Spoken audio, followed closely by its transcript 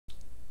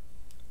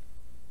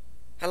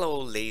Hello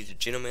ladies and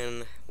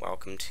gentlemen,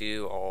 welcome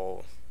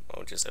to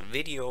just a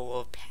video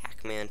of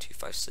Pac-Man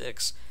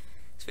 256.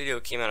 This video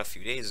came out a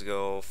few days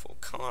ago for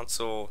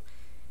console.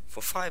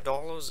 For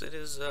 $5 it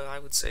is, I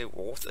would say,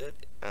 worth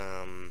it.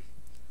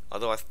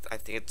 Although I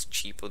think it's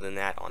cheaper than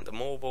that on the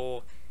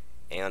mobile.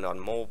 And on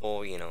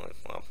mobile, you know,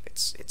 well,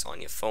 it's on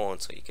your phone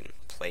so you can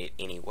play it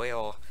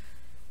anywhere.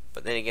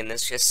 But then again,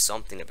 there's just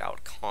something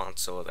about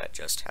console that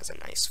just has a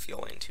nice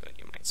feel into it,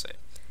 you might say.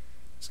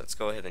 So let's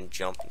go ahead and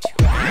jump into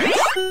it.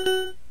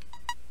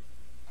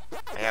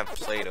 I have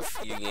played a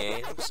few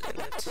games in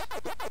it.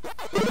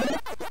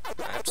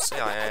 I have to say,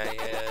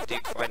 I do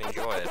quite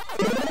enjoy it.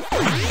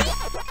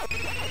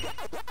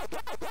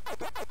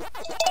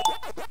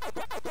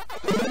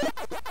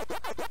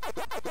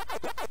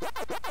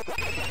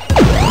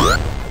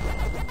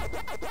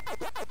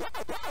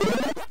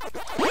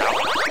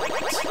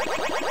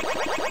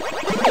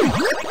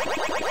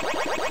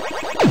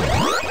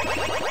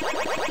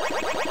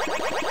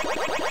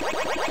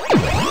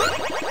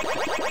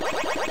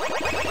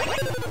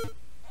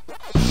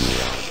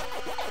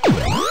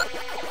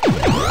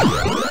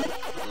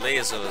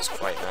 Laser is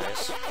quite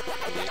nice.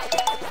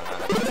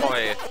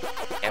 Probably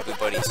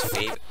everybody's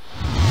favorite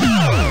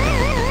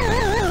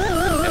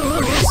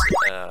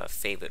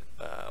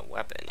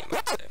weapon, you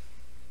might say.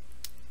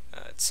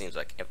 It seems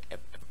like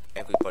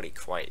everybody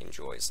quite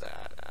enjoys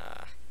that.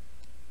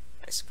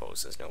 I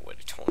suppose there's no way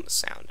to tone the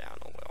sound down,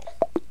 oh well.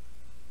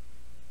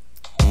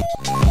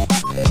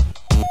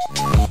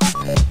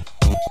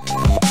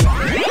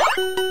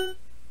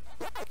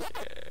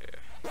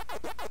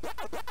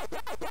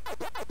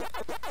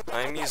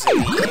 I'm using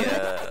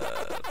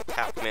the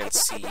Pac-Man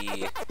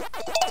DX.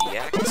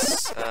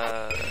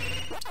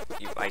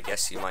 I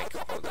guess you might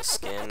call it the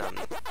skin.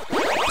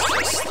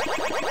 Just,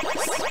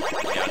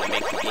 you know, to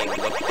make the game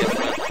look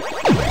different.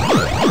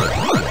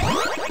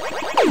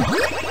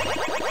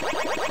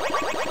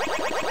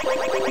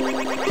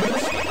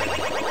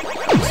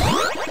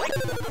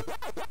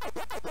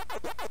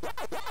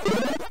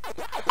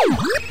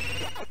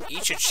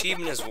 Each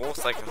achievement is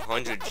worth like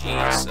 100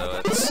 G's,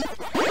 so it's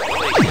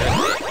really good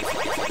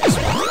if you just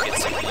want to get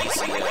some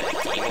easy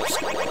gamer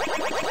score.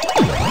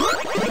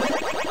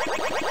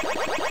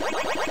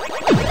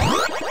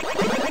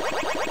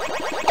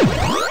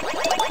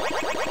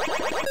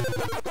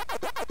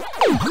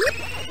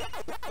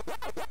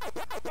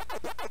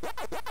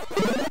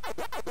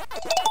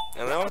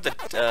 And there are the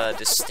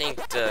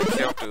distinct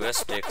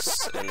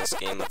characteristics in this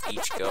game of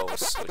each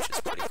ghost, which is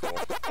pretty cool.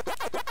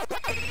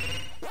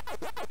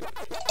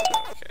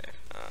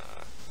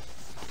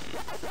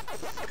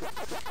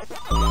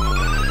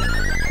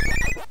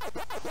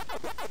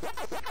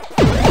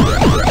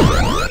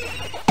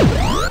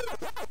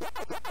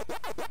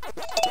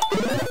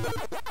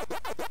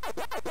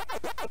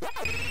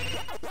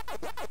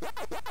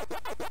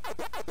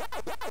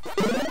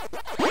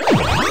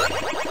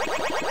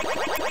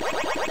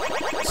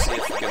 Let's see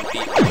if we can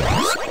beat my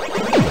score.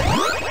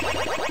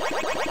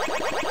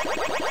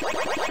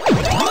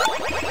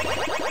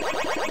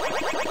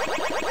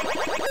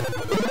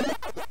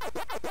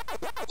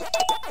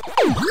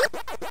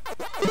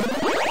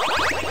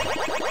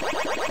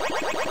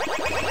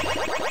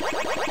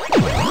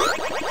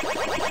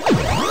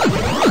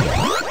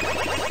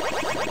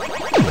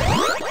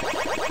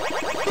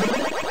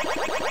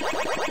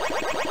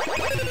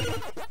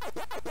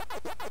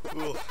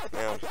 Ooh,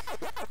 man.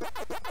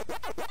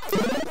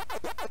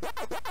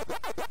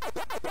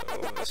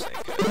 Oh, this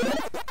ain't good.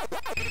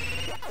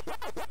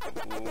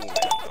 Ooh, man,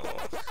 no.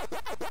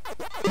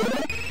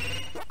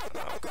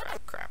 Oh,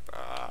 crap.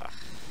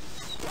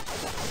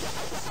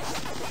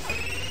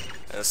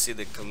 Let's see,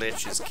 the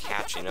glitch is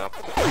catching up.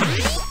 Oh,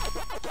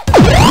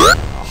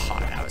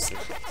 that was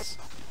nice.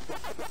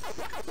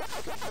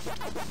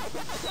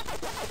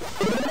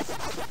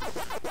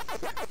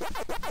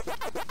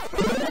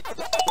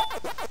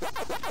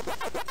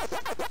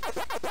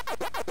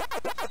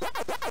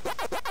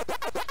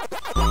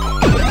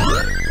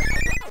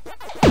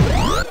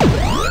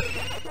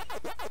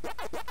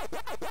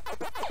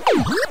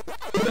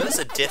 There's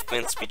a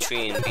difference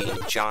between being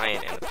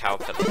giant and the power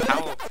pellet. The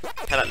power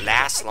pellet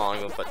lasts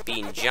longer, but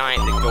being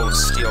giant, the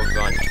ghosts still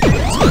run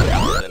towards you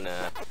rather than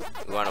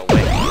run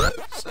away.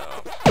 So,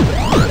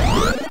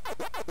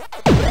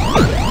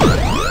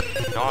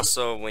 and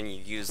also when you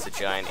use the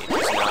giant, it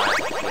does not.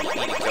 When you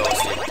eat a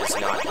ghost, it does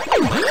not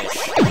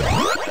replenish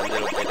a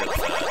little bit of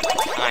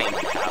time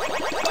you have.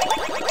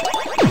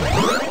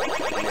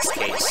 In this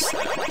case, the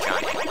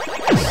giant.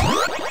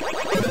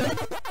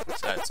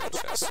 So that's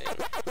interesting.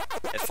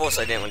 At first,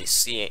 I didn't really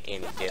see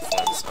any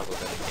difference other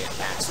than it did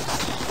massive.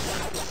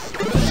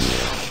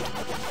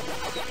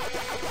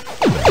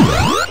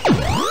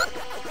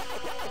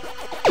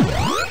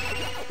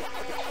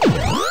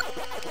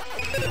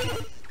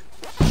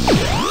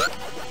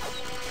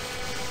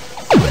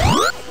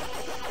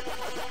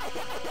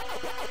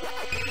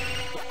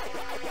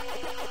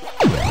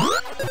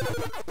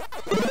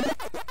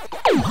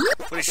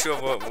 Pretty sure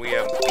we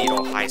have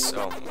Beetle Heist.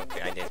 Oh,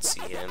 okay, I didn't see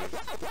him.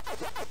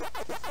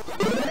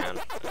 Man.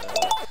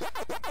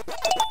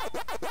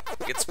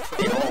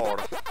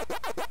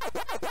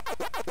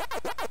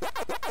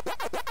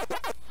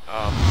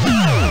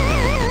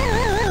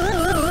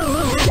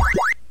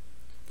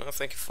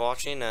 thank you for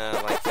watching,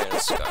 like,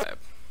 and subscribe.